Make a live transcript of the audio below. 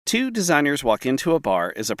Two Designers Walk Into a Bar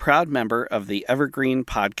is a proud member of the Evergreen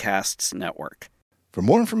Podcasts Network. For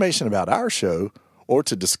more information about our show or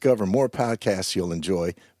to discover more podcasts you'll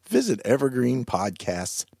enjoy, visit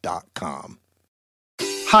evergreenpodcasts.com.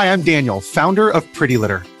 Hi, I'm Daniel, founder of Pretty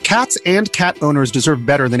Litter. Cats and cat owners deserve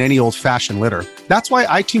better than any old-fashioned litter. That's why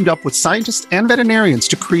I teamed up with scientists and veterinarians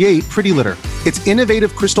to create Pretty Litter. Its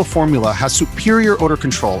innovative crystal formula has superior odor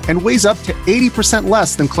control and weighs up to 80%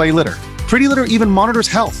 less than clay litter. Pretty Litter even monitors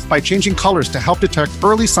health by changing colors to help detect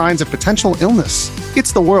early signs of potential illness.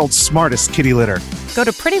 It's the world's smartest kitty litter. Go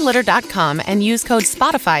to prettylitter.com and use code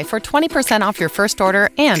SPOTIFY for 20% off your first order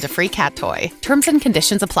and a free cat toy. Terms and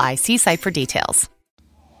conditions apply. See site for details.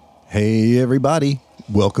 Hey, everybody.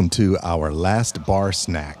 Welcome to our last bar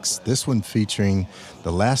snacks. This one featuring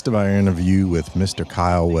the last of our interview with Mr.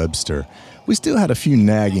 Kyle Webster. We still had a few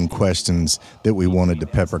nagging questions that we wanted to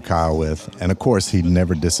pepper Kyle with, and of course, he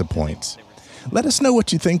never disappoints. Let us know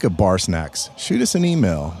what you think of bar snacks. Shoot us an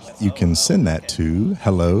email. You can send that to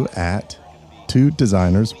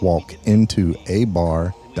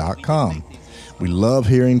hello@twodesignerswalkintoabar.com. We love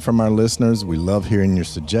hearing from our listeners. We love hearing your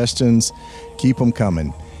suggestions. Keep them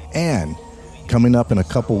coming. And coming up in a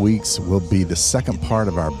couple weeks will be the second part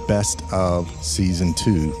of our Best of Season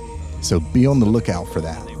 2. So be on the lookout for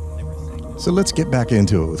that. So let's get back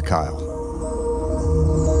into it with Kyle.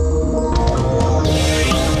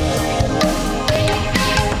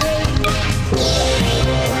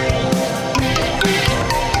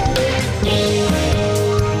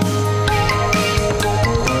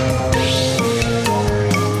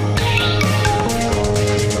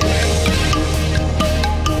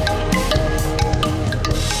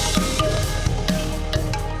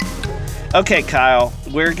 Okay, Kyle,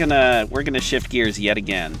 we're gonna shift gears yet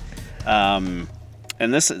again, and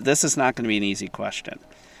this is not going to be an easy question.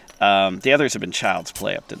 The others have been child's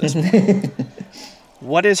play up to this point.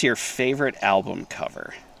 What is your favorite album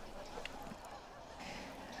cover?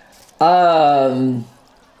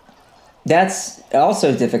 That's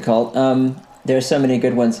also difficult. There's so many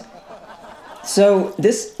good ones. So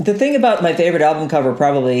the thing about my favorite album cover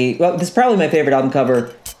this is probably my favorite album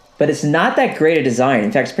cover, but it's not that great a design.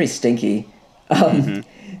 In fact, it's pretty stinky.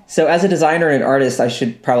 So as a designer and an artist, I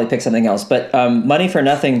should probably pick something else. But Money for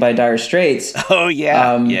Nothing by Dire Straits. Oh,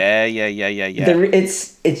 yeah. Yeah.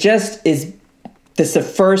 This is the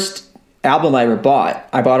first album I ever bought.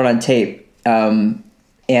 I bought it on tape.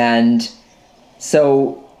 And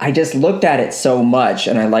so I just looked at it so much,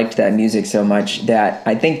 and I liked that music so much that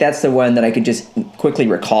I think that's the one that I could just quickly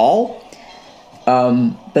recall.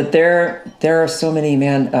 But there are so many,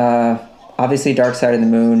 man. Obviously, Dark Side of the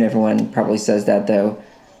Moon. Everyone probably says that, though.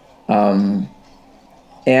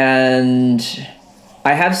 And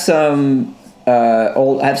I have some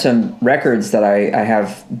records that I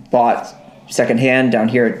have bought secondhand down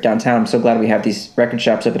here downtown. I'm so glad we have these record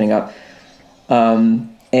shops opening up. And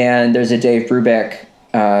there's a Dave Brubeck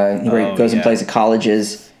where he goes and plays at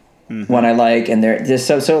colleges. Mm-hmm. One I like, and there's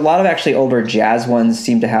so a lot of actually older jazz ones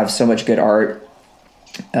seem to have so much good art.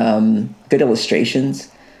 Good illustrations.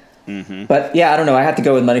 Mm-hmm. But yeah, I don't know. I have to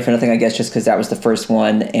go with Money for Nothing, I guess, just because that was the first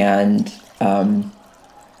one, and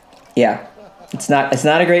yeah, it's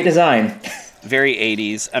not a great design. Very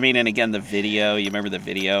 80s. I mean, and again, the video. You remember the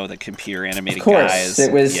video, the computer animated of course, guys.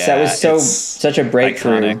 That was such a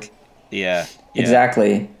breakthrough. Iconic. Yeah.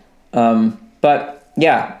 Exactly. But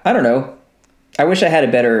yeah, I don't know. I wish I had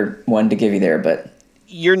a better one to give you there, but.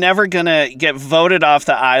 You're never going to get voted off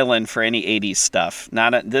the island for any 80s stuff.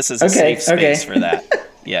 This is a safe space for that.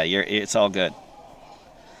 Yeah, it's all good.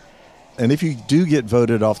 And if you do get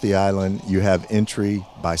voted off the island, you have entry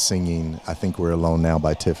by singing I Think We're Alone Now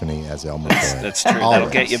by Tiffany as Elmer Fudd. That's true. That'll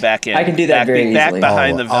get you back in. I can do that very easily. Back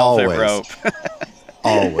behind the velvet rope.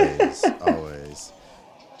 Always.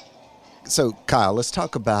 So, Kyle, let's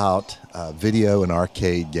talk about video and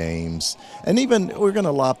arcade games. And even we're going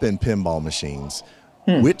to lop in pinball machines.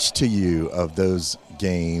 Which to you of those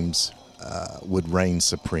games would reign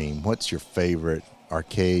supreme? What's your favorite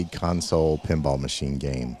arcade, console, pinball machine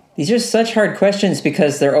game? These are such hard questions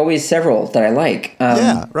because there are always several that I like.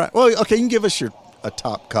 Yeah, right. Well, okay, you can give us a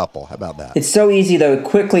top couple. How about that? It's so easy, though.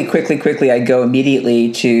 Quickly, I go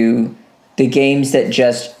immediately to the games that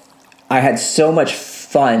I had so much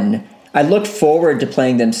fun. I looked forward to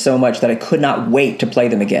playing them so much that I could not wait to play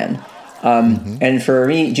them again. And for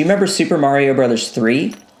me, do you remember Super Mario Brothers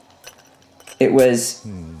 3? It was,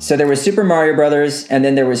 so there was Super Mario Brothers, and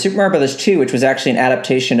then there was Super Mario Brothers 2, which was actually an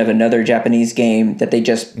adaptation of another Japanese game that they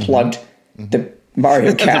just plugged the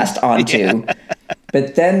Mario cast onto. Yeah.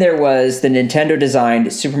 But then there was the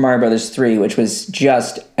Nintendo-designed Super Mario Brothers 3, which was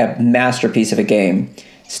just a masterpiece of a game.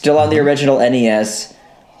 Still on the original NES.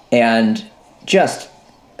 and just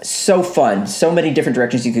so fun. So many different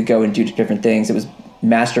directions you could go and do different things. It was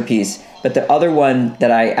masterpiece. But the other one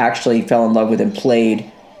that I actually fell in love with and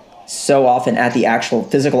played so often at the actual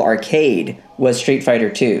physical arcade was Street Fighter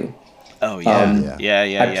 2. Oh,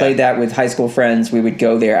 yeah. I played that with high school friends. We would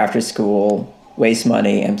go there after school, waste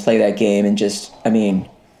money, and play that game and just,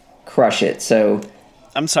 crush it. So,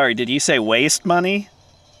 I'm sorry, did you say waste money?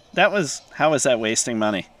 How was that wasting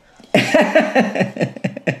money? I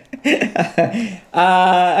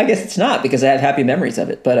guess it's not, because I have happy memories of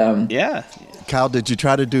it. But yeah. Kyle, did you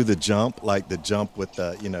try to do the jump, like the jump with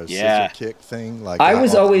the scissor kick thing? Like I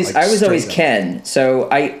was always Ken, so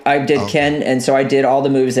I did Ken, and so I did all the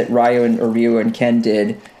moves that Ryu and Ken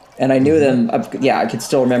did, and I knew them. I could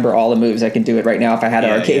still remember all the moves. I could do it right now if I had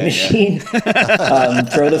an arcade machine.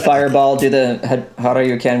 Throw the fireball, do the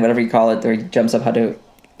Hadouken, whatever you call it, or he jumps up, all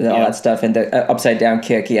that stuff, and the upside down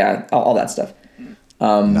kick, all that stuff.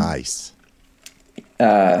 Nice.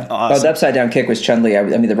 Awesome. The upside down kick was Chun-Li.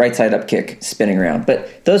 The right side up kick spinning around.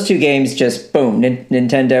 But those two games just boom,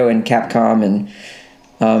 Nintendo and Capcom,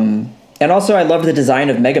 and also I loved the design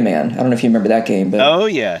of Mega Man. I don't know if you remember that game,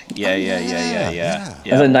 but yeah.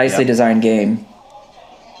 It was a nicely designed game.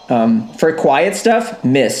 For quiet stuff,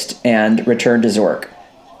 Myst and Return to Zork.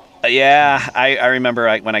 I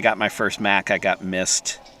remember when I got my first Mac, I got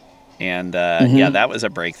Myst, and that was a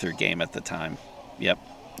breakthrough game at the time. Yep.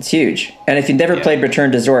 It's huge. And if you've never played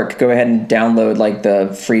Return to Zork, go ahead and download like the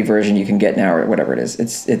free version you can get now or whatever it is.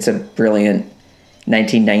 It's a brilliant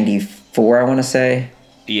 1994, I want to say.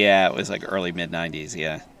 Yeah, it was like early mid-90s,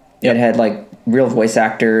 yeah. It had like real voice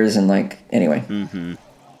actors and anyway. Mm-hmm.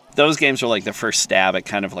 Those games were like the first stab at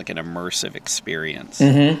kind of like an immersive experience.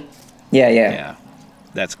 Mm-hmm. Yeah.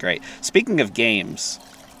 That's great. Speaking of games,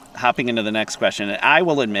 hopping into the next question, and I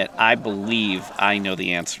will admit, I believe I know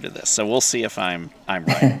the answer to this, so we'll see if I'm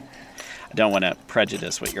right. I don't want to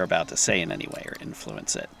prejudice what you're about to say in any way or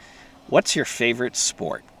influence it. What's your favorite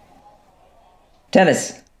sport?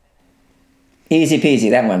 Tennis. Easy peasy,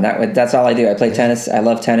 that one. That's all I do. I play tennis. I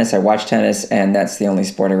love tennis. I watch tennis, and that's the only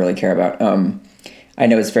sport I really care about. I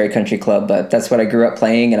know it's very country club, but that's what I grew up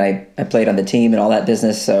playing, and I played on the team and all that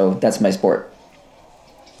business, so that's my sport.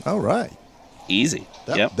 All right. Easy.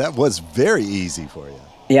 That was very easy for you.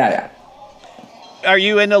 Yeah. Are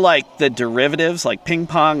you into like the derivatives like ping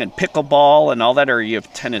pong and pickleball and all that, or are you a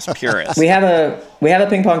tennis purist? We have a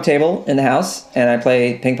ping pong table in the house, and I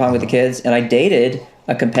play ping pong with the kids, and I dated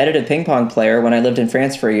a competitive ping pong player when I lived in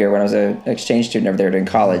France for a year when I was an exchange student over there in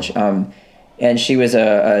college. And she was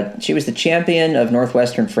she was the champion of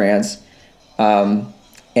Northwestern France.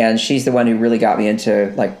 And she's the one who really got me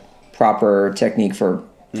into like proper technique for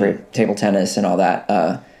table tennis and all that.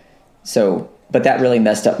 But that really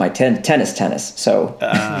messed up my tennis. So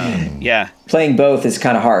playing both is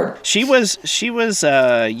kind of hard. She was.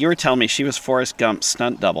 You were telling me she was Forrest Gump's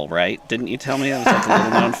stunt double, right? Didn't you tell me that was like a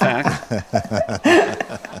little known fact?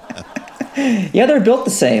 Yeah, they're built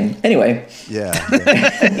the same. Anyway. Yeah.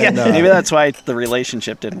 Maybe that's why the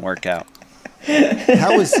relationship didn't work out.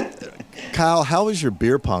 Kyle, how was your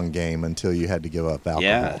beer pong game until you had to give up alcohol?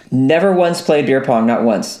 Yeah. Never once played beer pong, not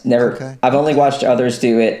once. Never. Okay. I've only watched others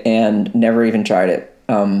do it and never even tried it.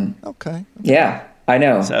 Okay. Yeah, I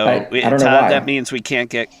know. So, I don't know Todd, why. that means we can't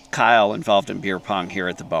get Kyle involved in beer pong here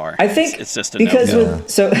at the bar. I think it's just a because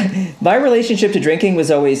no-go. my relationship to drinking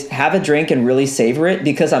was always have a drink and really savor it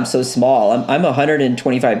because I'm so small. I'm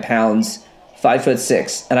 125 pounds,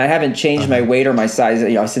 5'6", and I haven't changed my weight or my size,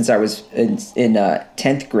 since I was in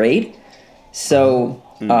 10th grade. So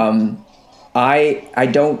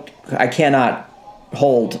I cannot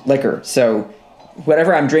hold liquor. So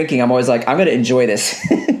whatever I'm drinking, I'm always like, I'm going to enjoy this.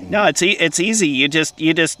 No, it's easy. You just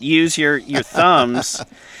use your thumbs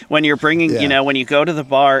when you're bringing, when you go to the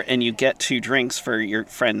bar and you get 2 drinks for your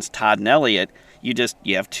friends Todd and Elliot, you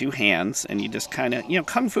have 2 hands and you just kind of,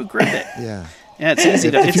 kung fu grip it. Yeah. Yeah, it's easy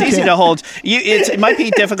to hold. It might be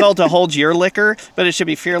difficult to hold your liquor, but it should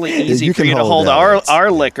be fairly easy for you to hold our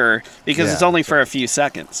liquor because it's only for a few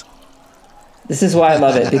seconds. This is why I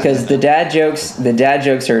love it, because the dad jokes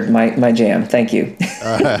are my jam. Thank you.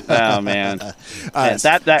 Oh man,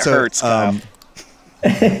 that hurts.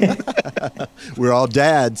 We're all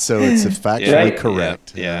dads, so it's factually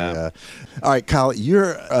correct. Yeah. All right, Kyle,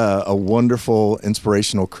 you're a wonderful,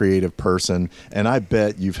 inspirational, creative person, and I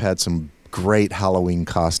bet you've had some great Halloween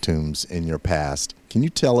costumes in your past. Can you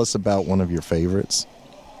tell us about one of your favorites?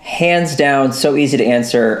 Hands down, so easy to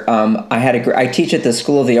answer. I teach at the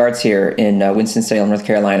School of the Arts here in Winston-Salem, North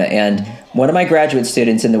Carolina, and one of my graduate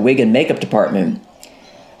students in the wig and makeup department,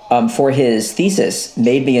 for his thesis,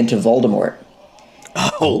 made me into Voldemort.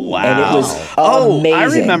 Oh wow! And it was amazing. I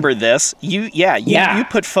remember this. You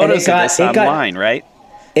put photos of this online, right?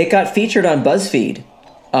 It got featured on BuzzFeed.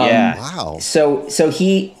 Wow. So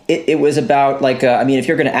it was about like, if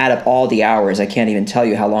you're going to add up all the hours, I can't even tell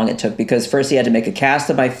you how long it took, because first he had to make a cast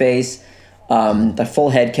of my face, the full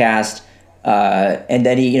head cast, and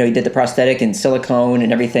then he did the prosthetic and silicone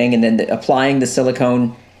and everything, and then applying the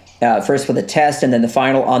silicone first for the test and then the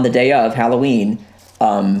final on the day of Halloween,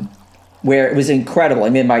 where it was incredible. I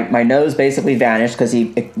mean, my nose basically vanished because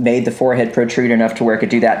he made the forehead protrude enough to where it could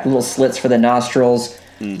do that, little slits for the nostrils.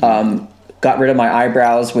 Got rid of my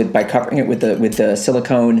eyebrows by covering it with the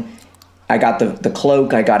silicone. I got the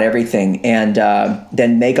cloak. I got everything, and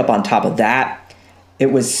then makeup on top of that.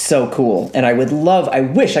 It was so cool, and I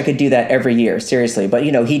wish I could do that every year, seriously. But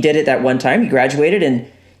he did it that one time. He graduated, and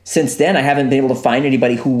since then I haven't been able to find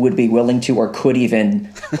anybody who would be willing to or could even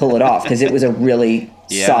pull it off, because it was a really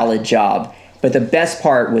solid job. But the best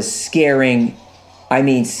part was scaring the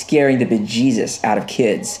bejesus out of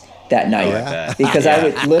kids that night, because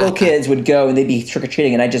little kids would go and they'd be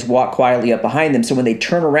trick-or-treating, and I'd just walk quietly up behind them. So when they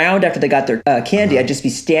turn around after they got their candy, I'd just be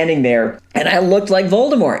standing there, and I looked like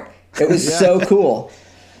Voldemort. It was so cool.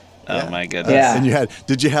 Oh my goodness! Yeah. And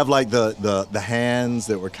did you have like the hands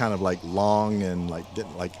that were kind of like long and like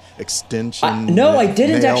didn't like extension? No, I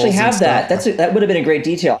didn't actually have that. Stuff? That would have been a great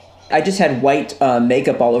detail. I just had white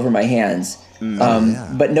makeup all over my hands.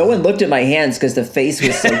 But no one looked at my hands because the face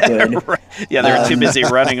was so good. Right. Yeah, they were too busy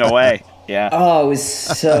running away. Yeah. Oh, it was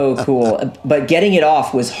so cool. But getting it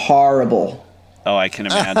off was horrible. Oh, I can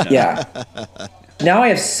imagine. Yeah. Now I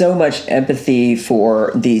have so much empathy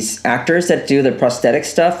for these actors that do the prosthetic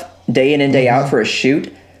stuff day in and day out for a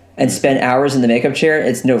shoot and spend hours in the makeup chair.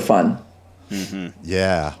 It's no fun. Mm-hmm.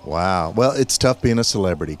 Yeah. Wow. Well, it's tough being a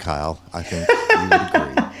celebrity, Kyle. I think you would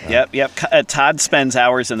agree. Yep. Todd spends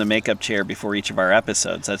hours in the makeup chair before each of our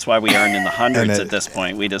episodes. That's why we earn in the hundreds at this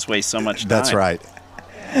point. We just waste so much time. That's right.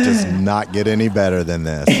 Does not get any better than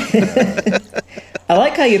this. I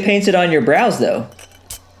like how you painted on your brows, though.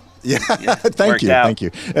 Yeah. Thank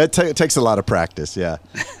you. It takes a lot of practice. Yeah.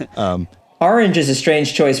 Orange is a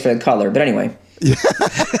strange choice for the color, but anyway.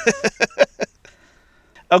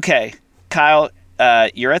 Okay, Kyle,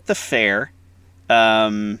 you're at the fair.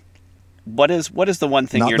 What is the one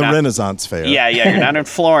thing not you're the not? Renaissance Fair. Yeah, you're not in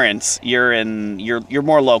Florence. You're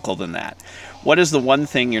more local than that. What is the one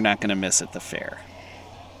thing you're not going to miss at the fair?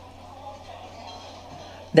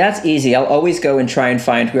 That's easy. I'll always go and try and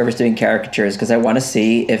find whoever's doing caricatures, because I want to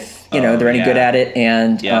see if they're any good at it.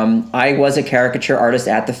 And I was a caricature artist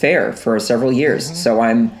at the fair for several years, so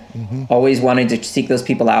I'm always wanting to seek those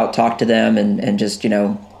people out, talk to them, and just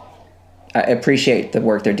I appreciate the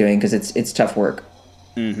work they're doing, because it's tough work.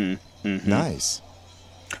 Mm-hmm. Nice.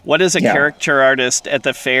 What is a caricature artist at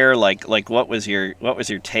the fair like? What was your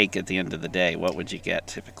take at the end of the day? What would you get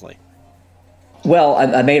typically? Well,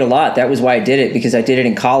 I made a lot. That was why I did it, because I did it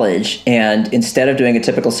in college. And instead of doing a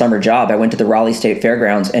typical summer job, I went to the Raleigh State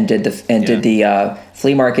Fairgrounds and did the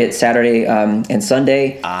flea market Saturday and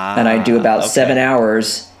Sunday. And I do about 7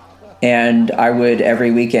 hours, and I would every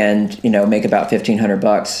weekend, make about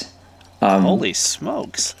 $1,500. Holy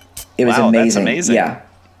smokes! It was amazing. That's amazing.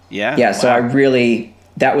 Yeah. So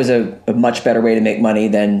that was a much better way to make money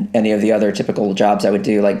than any of the other typical jobs I would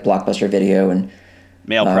do, like Blockbuster Video and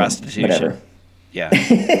male prostitution. Whatever. Yeah.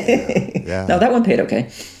 No, that one paid okay.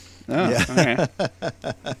 Oh, yeah. Okay.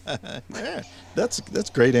 Yeah, that's a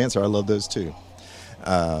great answer. I love those too.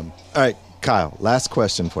 All right, Kyle, last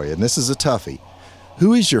question for you. And this is a toughie.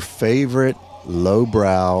 Who is your favorite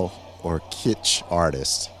lowbrow or kitsch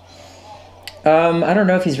artist? I don't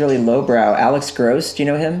know if he's really lowbrow. Alex Gross, do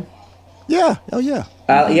you know him? Yeah. Oh, yeah.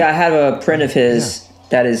 Yeah, I have a print of his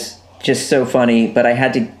that is just so funny, but I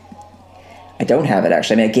don't have it,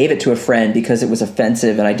 actually. I gave it to a friend because it was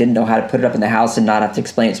offensive, and I didn't know how to put it up in the house and not have to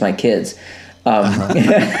explain it to my kids. But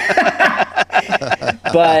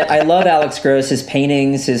I love Alex Gross, his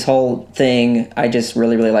paintings, his whole thing. I just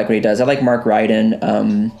really, really like what he does. I like Mark Ryden.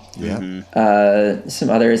 Some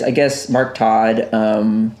others. I guess Mark Todd.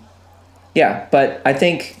 But I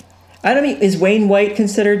think... is Wayne White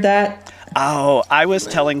considered that? Oh, I was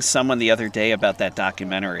telling someone the other day about that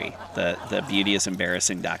documentary, the Beauty is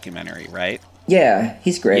Embarrassing documentary, right? Yeah,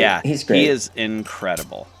 he's great. Yeah, he's great. He is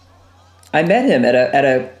incredible. I met him at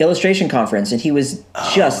a illustration conference, and he was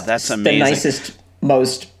just the nicest,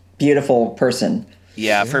 most beautiful person.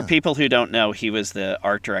 Yeah, for people who don't know, he was the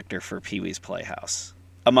art director for Pee-wee's Playhouse,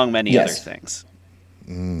 among many other things.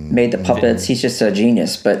 Made the puppets. He's just a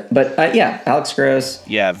genius. But Alex Gross.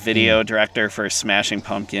 Yeah, video director for Smashing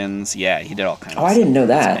Pumpkins. Yeah, he did all kinds of stuff. I didn't know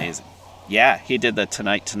that. It's amazing. Yeah, he did the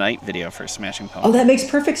Tonight video for Smashing Pumpkins. Oh, that makes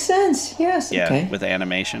perfect sense. Yes. Yeah, okay. with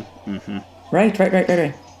animation. Mm-hmm. Right.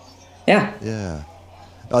 Yeah. Yeah.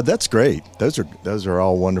 Oh, that's great. Those are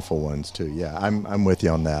all wonderful ones too. Yeah, I'm with you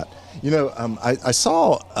on that. I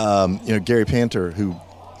saw Gary Panter, who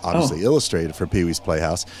obviously illustrated for Pee Wee's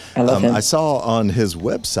Playhouse. I love him. I saw on his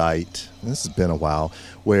website, this has been a while,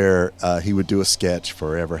 where he would do a sketch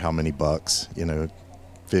for ever how many bucks,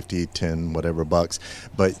 50, 10, whatever bucks,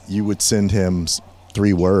 but you would send him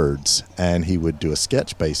 3 words and he would do a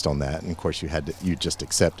sketch based on that, and of course you just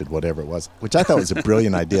accepted whatever it was, which I thought was a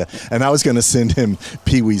brilliant idea. And I was going to send him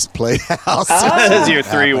Pee Wee's Playhouse as your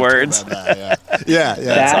 3 words. Yeah,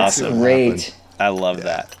 that's awesome. Great. I love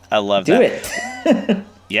that. I love do that. it.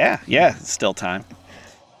 Yeah, still time.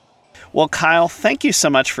 Well, Kyle, thank you so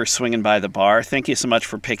much for swinging by the bar. Thank you so much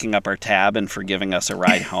for picking up our tab and for giving us a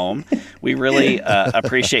ride home. We really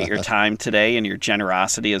appreciate your time today and your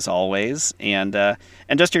generosity as always, and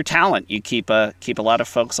just your talent. You keep a lot of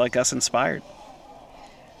folks like us inspired.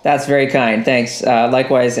 That's very kind. Thanks.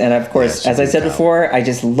 Likewise. And of course, as I said before, I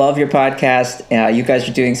just love your podcast. You guys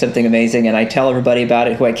are doing something amazing, and I tell everybody about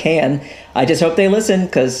it who I can. I just hope they listen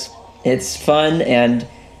because it's fun. And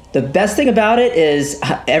the best thing about it is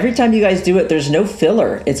every time you guys do it, there's no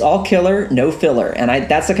filler. It's all killer, no filler. And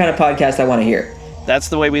that's the kind of podcast I want to hear. That's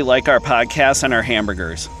the way we like our podcasts and our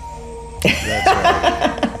hamburgers. That's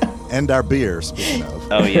right. And our beer, speaking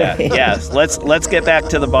of. Oh, yeah. Right. Yeah. Let's get back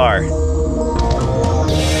to the bar.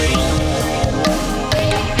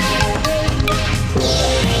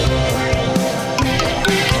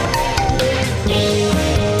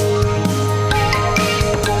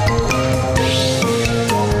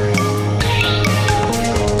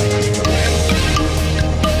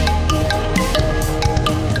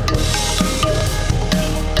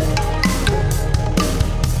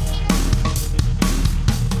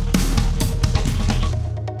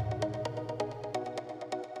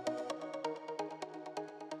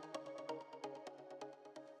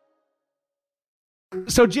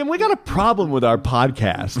 So, Jim, we got a problem with our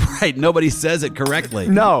podcast. Right, nobody says it correctly.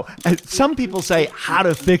 No, some people say how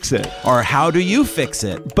to fix it. Or how do you fix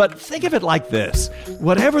it? But think of it like this.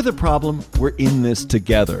 Whatever the problem, we're in this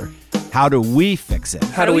together. How do we fix it?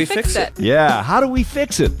 How do we fix it? Yeah, how do we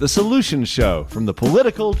fix it? The Solution Show, from the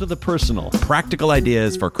political to the personal. Practical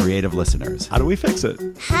ideas for creative listeners. How do we fix it?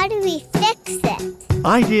 How do we fix it?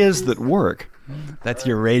 Ideas that work. That's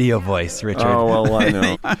your radio voice, Richard. Oh, well, I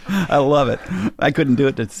know. I love it. I couldn't do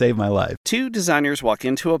it to save my life. Two Designers Walk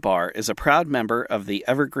Into a Bar is a proud member of the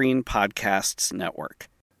Evergreen Podcasts Network.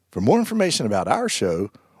 For more information about our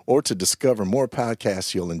show or to discover more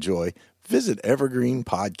podcasts you'll enjoy, visit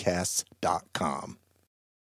evergreenpodcasts.com.